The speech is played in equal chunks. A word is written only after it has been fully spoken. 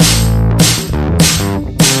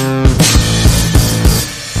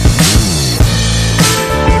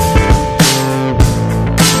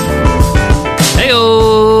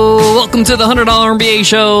Welcome to the $100 MBA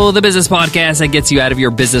Show, the business podcast that gets you out of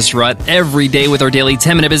your business rut every day with our daily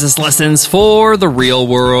 10-minute business lessons for the real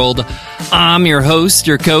world. I'm your host,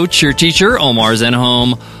 your coach, your teacher, Omar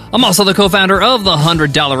Zenhom. I'm also the co-founder of the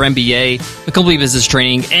 $100 MBA, a complete business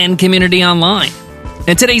training and community online.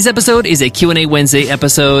 And today's episode is a Q&A Wednesday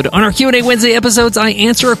episode. On our Q&A Wednesday episodes, I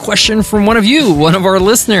answer a question from one of you, one of our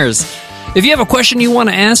listeners. If you have a question you want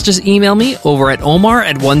to ask, just email me over at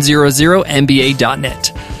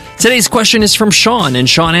omar@100mba.net. Today's question is from Sean, and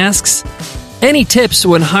Sean asks, any tips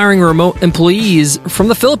when hiring remote employees from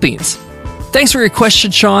the Philippines? Thanks for your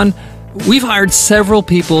question, Sean. We've hired several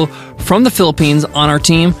people from the Philippines on our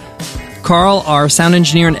team. Carl, our sound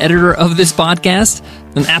engineer and editor of this podcast,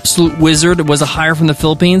 an absolute wizard, was a hire from the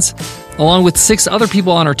Philippines, along with 6 other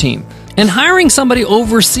people on our team. And hiring somebody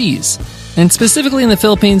overseas, and specifically in the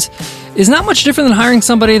Philippines, is not much different than hiring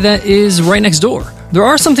somebody that is right next door. There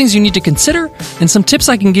are some things you need to consider and some tips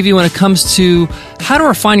I can give you when it comes to how to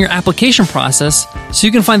refine your application process so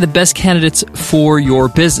you can find the best candidates for your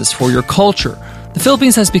business, for your culture. The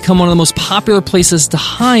Philippines has become one of the most popular places to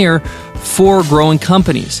hire for growing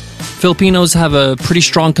companies. Filipinos have a pretty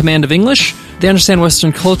strong command of English. They understand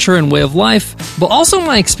Western culture and way of life. But also in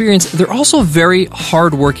my experience, they're also very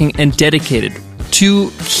hardworking and dedicated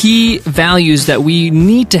to key values that we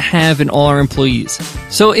need to have in all our employees.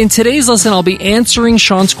 So in today's lesson, I'll be answering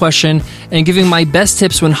Sean's question and giving my best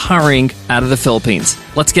tips when hiring out of the Philippines.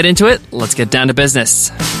 Let's get into it. Let's get down to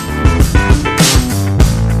business.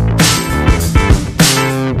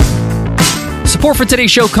 Support for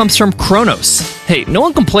today's show comes from Kronos. Hey, no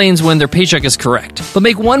one complains when their paycheck is correct, but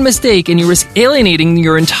make one mistake and you risk alienating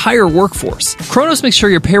your entire workforce. Kronos makes sure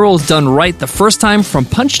your payroll is done right the first time from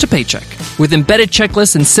punch to paycheck. With embedded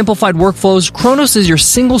checklists and simplified workflows, Kronos is your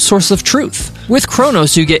single source of truth. With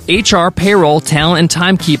Kronos, you get HR, payroll, talent, and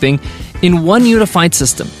timekeeping in one unified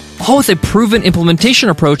system, all with a proven implementation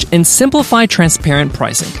approach and simplified, transparent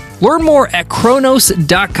pricing. Learn more at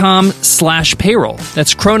kronos.com/payroll.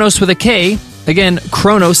 That's Kronos with a K. Again,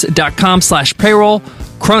 kronos.com/payroll.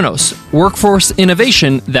 Kronos, workforce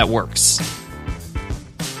innovation that works.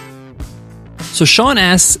 So Sean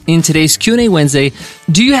asks in today's Q&A Wednesday,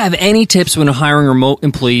 do you have any tips when hiring remote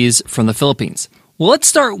employees from the Philippines? Well, let's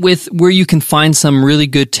start with where you can find some really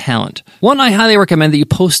good talent. One, I highly recommend that you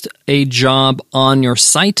post a job on your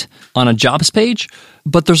site on a jobs page,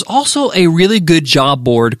 but there's also a really good job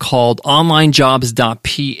board called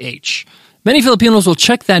onlinejobs.ph. Many Filipinos will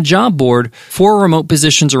check that job board for remote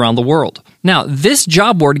positions around the world. Now, this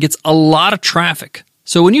job board gets a lot of traffic.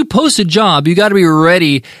 So when you post a job, you got to be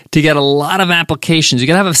ready to get a lot of applications. You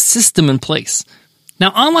got to have a system in place. Now,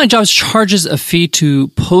 Online Jobs charges a fee to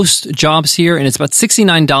post jobs here, and it's about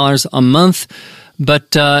 $69 a month,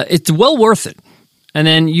 but it's well worth it. And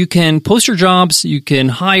then you can post your jobs, you can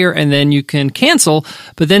hire, and then you can cancel,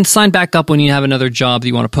 but then sign back up when you have another job that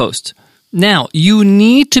you want to post. Now, you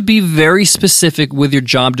need to be very specific with your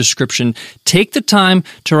job description. Take the time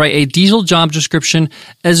to write a detailed job description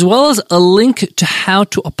as well as a link to how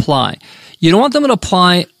to apply. You don't want them to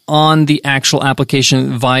apply on the actual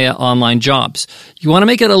application via Online Jobs. You want to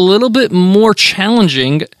make it a little bit more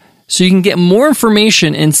challenging so you can get more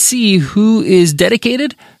information and see who is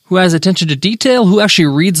dedicated, who has attention to detail, who actually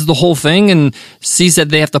reads the whole thing and sees that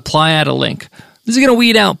they have to apply at a link. This is going to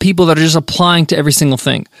weed out people that are just applying to every single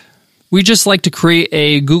thing. We just like to create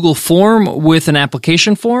a Google form with an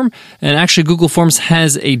application form, and actually Google Forms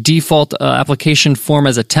has a default application form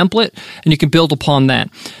as a template, and you can build upon that.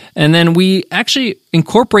 And then we actually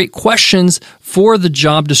incorporate questions for the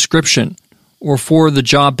job description, or for the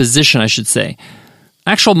job position, I should say.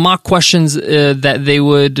 Actual mock questions that they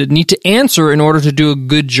would need to answer in order to do a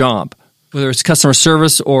good job, whether it's customer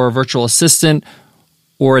service or a virtual assistant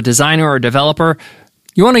or a designer or a developer.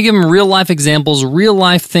 You want to give them real-life examples,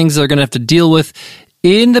 real-life things they're going to have to deal with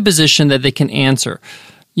in the position that they can answer.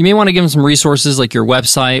 You may want to give them some resources like your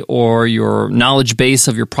website or your knowledge base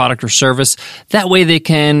of your product or service. That way they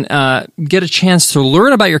can get a chance to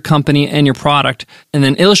learn about your company and your product and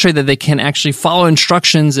then illustrate that they can actually follow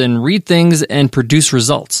instructions and read things and produce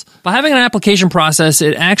results. By having an application process,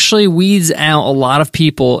 it actually weeds out a lot of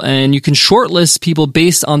people and you can shortlist people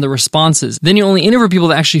based on the responses. Then you only interview people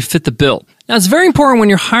that actually fit the bill. Now, it's very important when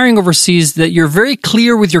you're hiring overseas that you're very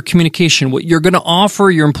clear with your communication, what you're going to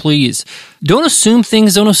offer your employees. Don't assume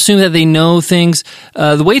things. Don't assume that they know things.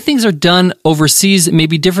 The way things are done overseas may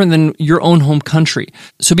be different than your own home country.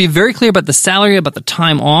 So be very clear about the salary, about the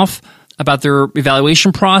time off, about their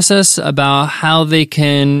evaluation process, about how they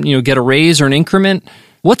can, get a raise or an increment,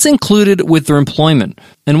 what's included with their employment,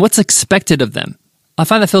 and what's expected of them. I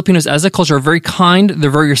find that Filipinos as a culture are very kind, they're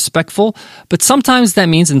very respectful, but sometimes that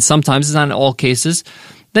means, and sometimes it's not in all cases,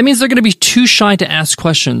 that means they're going to be too shy to ask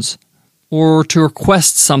questions or to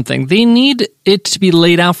request something. They need it to be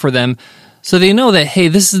laid out for them so they know that, hey,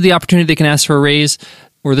 this is the opportunity they can ask for a raise,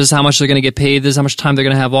 or this is how much they're going to get paid, this is how much time they're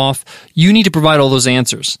going to have off. You need to provide all those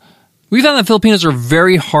answers. We found that Filipinos are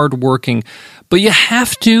very hardworking, but you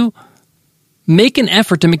have to make an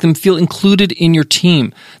effort to make them feel included in your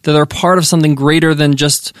team, that they're part of something greater than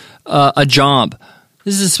just a job.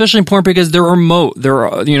 This is especially important because they're remote. They're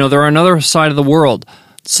on another side of the world.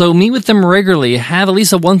 So meet with them regularly. Have at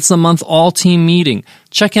least a once a month all-team meeting.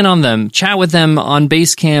 Check in on them. Chat with them on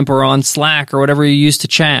Basecamp or on Slack or whatever you use to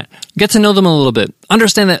chat. Get to know them a little bit.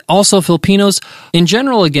 Understand that also Filipinos, in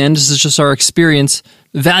general, again, this is just our experience,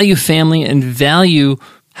 value family and value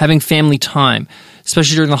having family time,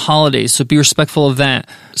 especially during the holidays. So be respectful of that.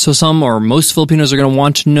 So some or most Filipinos are going to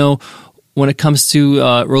want to know when it comes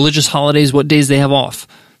to religious holidays, what days they have off.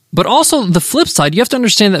 But also the flip side, you have to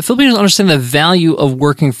understand that Filipinos understand the value of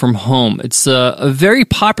working from home. It's a very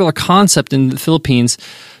popular concept in the Philippines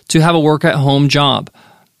to have a work-at-home job.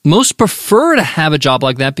 Most prefer to have a job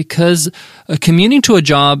like that because commuting to a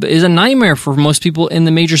job is a nightmare for most people in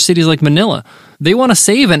the major cities like Manila. They want to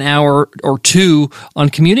save an hour or two on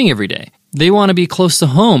commuting every day. They want to be close to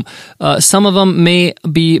home. Some of them may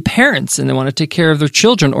be parents and they want to take care of their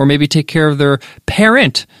children or maybe take care of their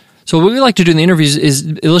parent. So what we like to do in the interviews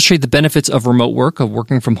is illustrate the benefits of remote work, of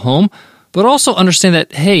working from home, but also understand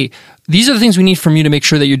that, hey, these are the things we need from you to make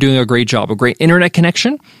sure that you're doing a great job, a great internet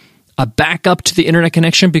connection, a backup to the internet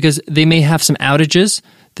connection because they may have some outages.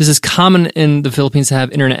 This is common in the Philippines to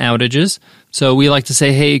have internet outages. So we like to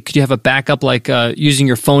say, hey, could you have a backup like using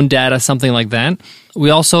your phone data, something like that.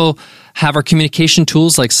 We also have our communication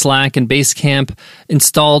tools like Slack and Basecamp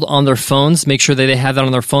installed on their phones. Make sure that they have that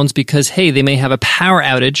on their phones because, hey, they may have a power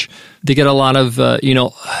outage. They get a lot of,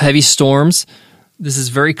 heavy storms. This is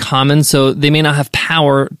very common, so they may not have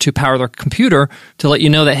power to power their computer to let you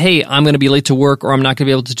know that, hey, I'm going to be late to work or I'm not going to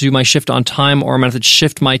be able to do my shift on time or I'm going to have to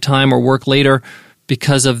shift my time or work later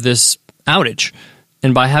because of this outage.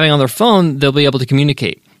 And by having on their phone, they'll be able to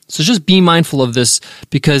communicate. So just be mindful of this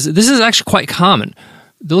because this is actually quite common.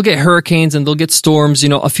 They'll get hurricanes and they'll get storms,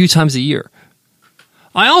 a few times a year.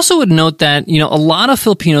 I also would note that, a lot of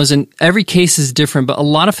Filipinos, and every case is different, but a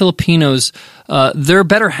lot of Filipinos, their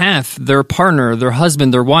better half, their partner, their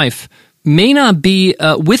husband, their wife, may not be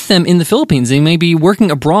with them in the Philippines. They may be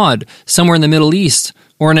working abroad, somewhere in the Middle East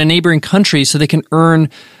or in a neighboring country so they can earn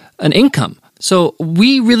an income. So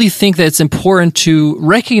we really think that it's important to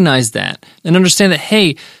recognize that and understand that,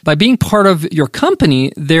 hey, by being part of your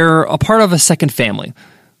company, they're a part of a second family.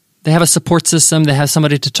 They have a support system. They have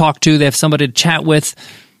somebody to talk to. They have somebody to chat with.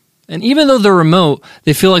 And even though they're remote,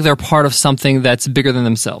 they feel like they're part of something that's bigger than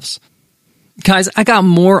themselves. Guys, I got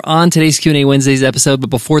more on today's Q&A Wednesday's episode,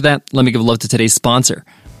 but before that, let me give love to today's sponsor.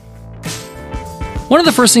 One of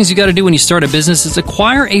the first things you got to do when you start a business is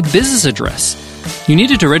acquire a business address. You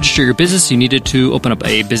needed to register your business. You needed to open up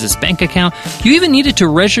a business bank account. You even needed to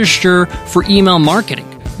register for email marketing.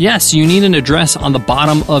 Yes, you need an address on the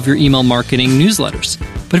bottom of your email marketing newsletters.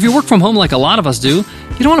 But if you work from home like a lot of us do,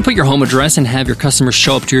 you don't want to put your home address and have your customers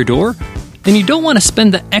show up to your door. And you don't want to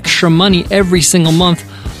spend the extra money every single month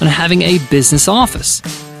on having a business office.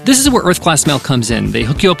 This is where Earth Class Mail comes in. They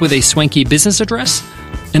hook you up with a swanky business address,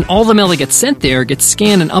 and all the mail that gets sent there gets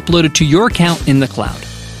scanned and uploaded to your account in the cloud.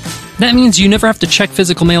 That means you never have to check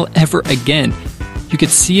physical mail ever again. You could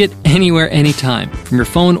see it anywhere, anytime, from your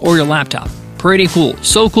phone or your laptop. Pretty cool.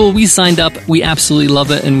 So cool, we signed up. We absolutely love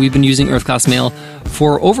it, and we've been using Earth Class Mail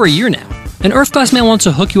for over a year now. And Earth Class Mail wants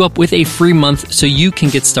to hook you up with a free month so you can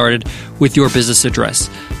get started with your business address.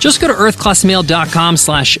 Just go to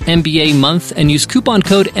earthclassmail.com/MBA month and use coupon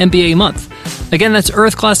code MBA month. Again, that's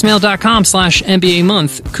earthclassmail.com/MBA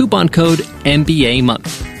month, coupon code MBA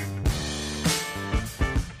month.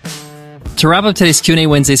 To wrap up today's Q&A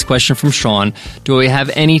Wednesday's question from Sean, do we have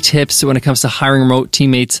any tips when it comes to hiring remote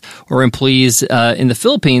teammates or employees in the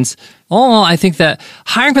Philippines? I think that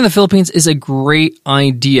hiring from the Philippines is a great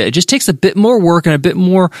idea. It just takes a bit more work and a bit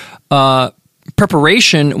more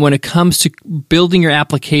preparation when it comes to building your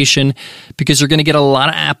application because you're going to get a lot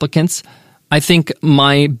of applicants. I think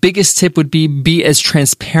my biggest tip would be as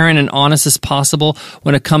transparent and honest as possible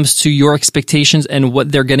when it comes to your expectations and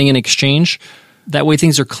what they're getting in exchange. That way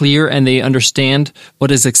things are clear and they understand what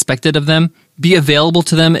is expected of them. Be available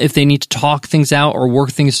to them if they need to talk things out or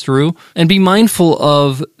work things through. And be mindful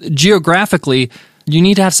of, geographically, you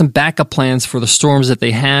need to have some backup plans for the storms that they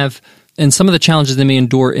have and some of the challenges they may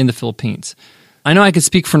endure in the Philippines. I know I could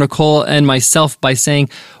speak for Nicole and myself by saying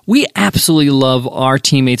we absolutely love our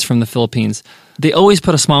teammates from the Philippines. They always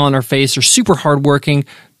put a smile on our face. They're super hardworking.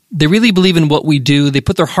 They really believe in what we do. They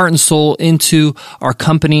put their heart and soul into our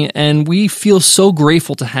company, and we feel so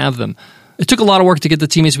grateful to have them. It took a lot of work to get the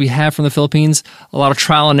teammates we have from the Philippines, a lot of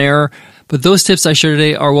trial and error, but those tips I share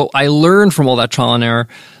today are what I learned from all that trial and error.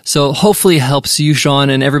 So hopefully it helps you, Sean,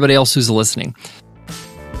 and everybody else who's listening.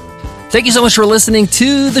 Thank you so much for listening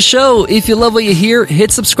to the show. If you love what you hear,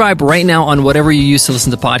 hit subscribe right now on whatever you use to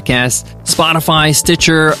listen to podcasts. Spotify,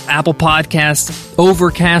 Stitcher, Apple Podcasts,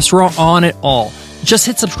 Overcast, we're on it all. Just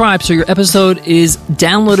hit subscribe so your episode is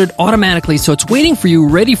downloaded automatically, so it's waiting for you,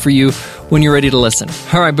 ready for you when you're ready to listen.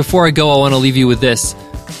 All right, before I go, I want to leave you with this.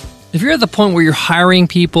 If you're at the point where you're hiring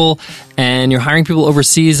people and you're hiring people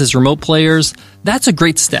overseas as remote players, that's a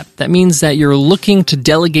great step. That means that you're looking to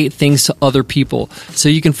delegate things to other people so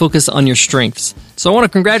you can focus on your strengths. So I want to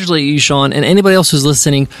congratulate you, Sean, and anybody else who's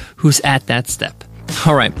listening who's at that step.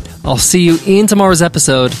 All right, I'll see you in tomorrow's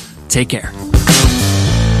episode. Take care.